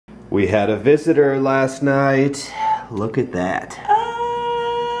We had a visitor last night. Look at that.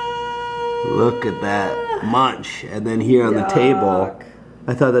 Look at that munch. And then here on the table,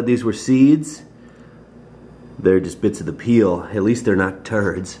 I thought that these were seeds. They're just bits of the peel. At least they're not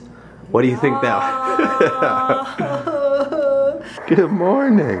turds. What do you think now? Good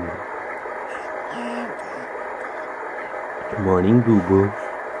morning. Good morning, boo-boo.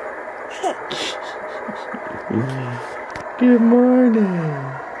 Good morning.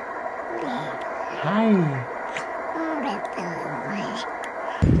 Hi.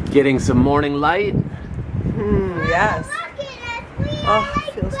 Getting some morning light? Yes. Oh,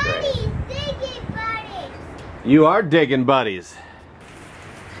 it feels great. You are digging buddies.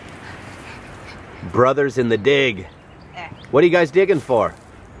 Brothers in the dig. What are you guys digging for?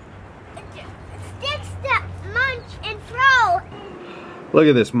 Sticks to munch and throw. Look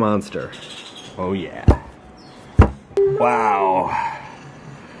at this monster. Oh yeah. Wow.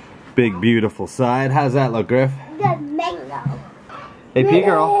 Big beautiful side. How's that look, Griff? The mango. Hey, pea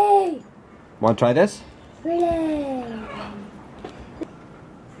girl. Want to try this?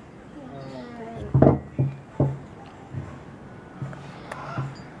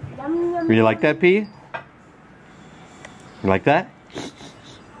 You like that, Pea? You like that?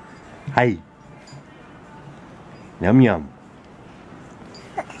 Hi. Yum yum.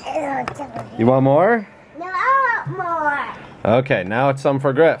 You want more? No, I want more. Okay, now it's some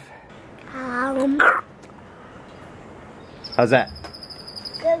for Griff. How's that?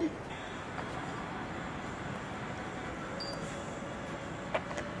 Good.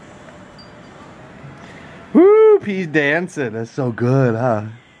 Woo, Pea's dancing. That's so good, huh?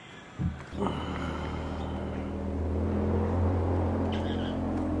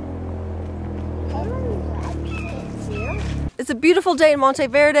 It's a beautiful day in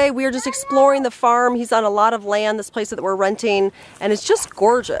Monteverde. We are just exploring the farm. He's on a lot of land, this place that we're renting, and it's just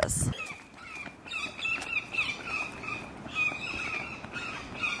gorgeous.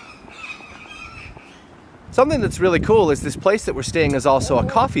 Something that's really cool is this place that we're staying is also a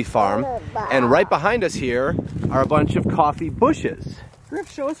coffee farm, and right behind us here are a bunch of coffee bushes.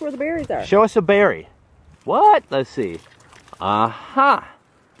 Griff, show us where the berries are. Show us a berry. What? Let's see. Aha!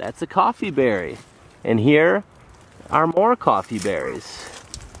 That's a coffee berry. And here are more coffee berries.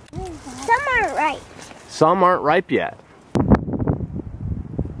 Some aren't ripe. Some aren't ripe yet.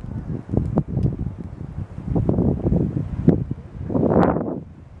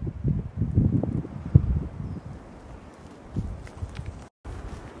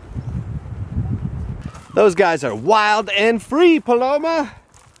 Those guys are wild and free, Paloma.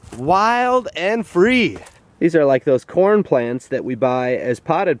 Wild and free. These are like those corn plants that we buy as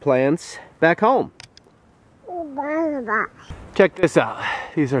potted plants back home. Check this out.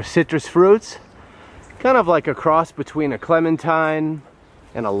 These are citrus fruits. Kind of like a cross between a clementine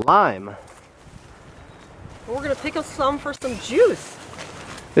and a lime. We're gonna pick up some for some juice.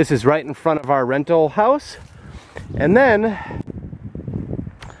 This is right in front of our rental house. And then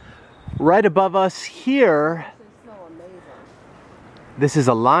right above us here, this is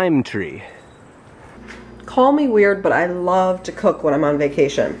a lime tree. Call me weird, but I love to cook when I'm on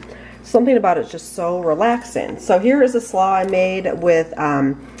vacation. Something about it's just so relaxing. So here is a slaw I made with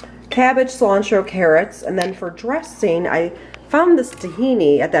cabbage, cilantro, carrots, and then for dressing, I found this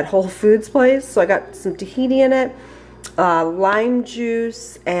tahini at that Whole Foods place. So I got some tahini in it, lime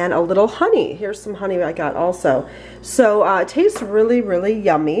juice, and a little honey. Here's some honey I got also. So it tastes really, really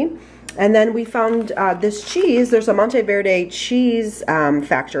yummy. And then we found this cheese. There's a Monteverde cheese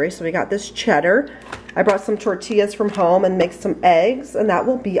factory, so we got this cheddar. I brought some tortillas from home and make some eggs, and that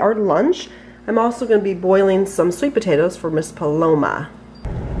will be our lunch. I'm also going to be boiling some sweet potatoes for Miss Paloma.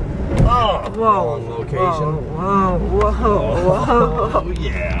 Oh, Whoa, location. Whoa, whoa, whoa. Oh,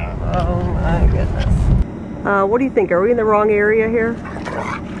 yeah. Oh my goodness. What do you think? Are we in the wrong area here?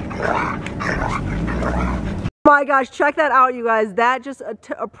 Oh my gosh, check that out, you guys. That just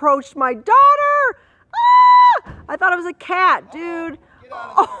approached my daughter. Ah! I thought it was a cat, dude.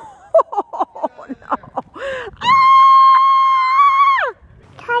 Oh no. Ah!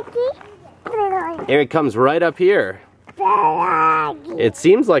 Here it comes right up here. It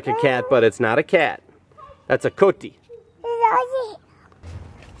seems like a cat, but it's not a cat. That's a coati.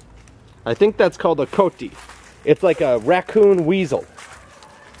 I think that's called a coati. It's like a raccoon weasel.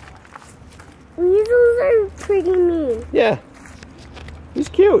 Weasels are pretty mean. Yeah. He's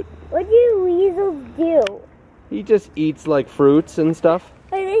cute. What do weasels do? He just eats like fruits and stuff.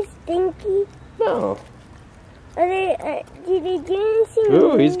 Are they stinky? No. Are they, do they do anything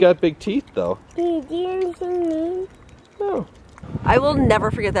Ooh, mean? he's got big teeth though. Do they do anything mean? No. I will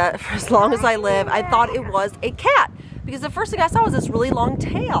never forget that for as long as I live. I thought it was a cat because the first thing I saw was this really long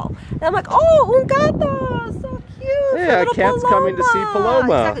tail. And I'm like, oh, un gato, so cute. Yeah, cat's coming to see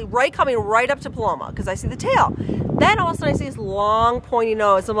Paloma. Exactly, coming right up to Paloma because I see the tail. Then all of a sudden I see this long pointy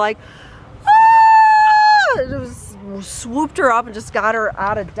nose. I'm like, ah! It was swooped her up and just got her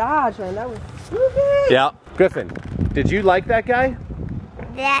out of Dodge, man. That was spooky. Yeah. Griffin, did you like that guy?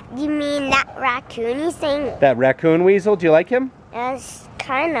 That, you mean that raccoony thing? That raccoon weasel, do you like him? It's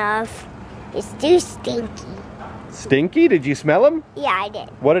kind of. It's too stinky. Stinky? Did you smell him? Yeah, I did.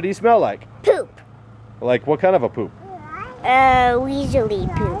 What did he smell like? Poop. Like what kind of a poop? Weaselly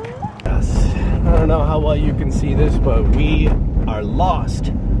poop. Yes. I don't know how well you can see this, but we are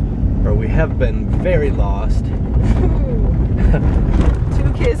lost. Or we have been very lost. 2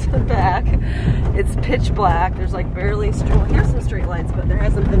 kids in the back. It's pitch black. There's like barely here's some street lights, but there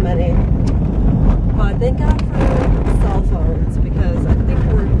hasn't been many. But thank God for cell phones because I think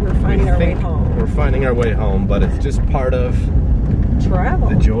we're finding our way home. We're finding our way home, but it's just part of travel.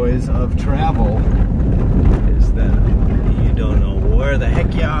 The joys of travel is that you don't know where the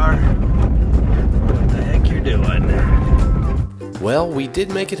heck you are, what the heck you're doing. Well, we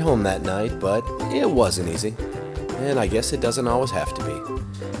did make it home that night, but it wasn't easy. And I guess it doesn't always have to be.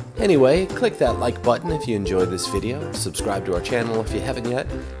 Anyway, click that like button if you enjoyed this video, subscribe to our channel if you haven't yet,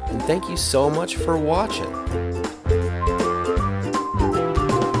 and thank you so much for watching.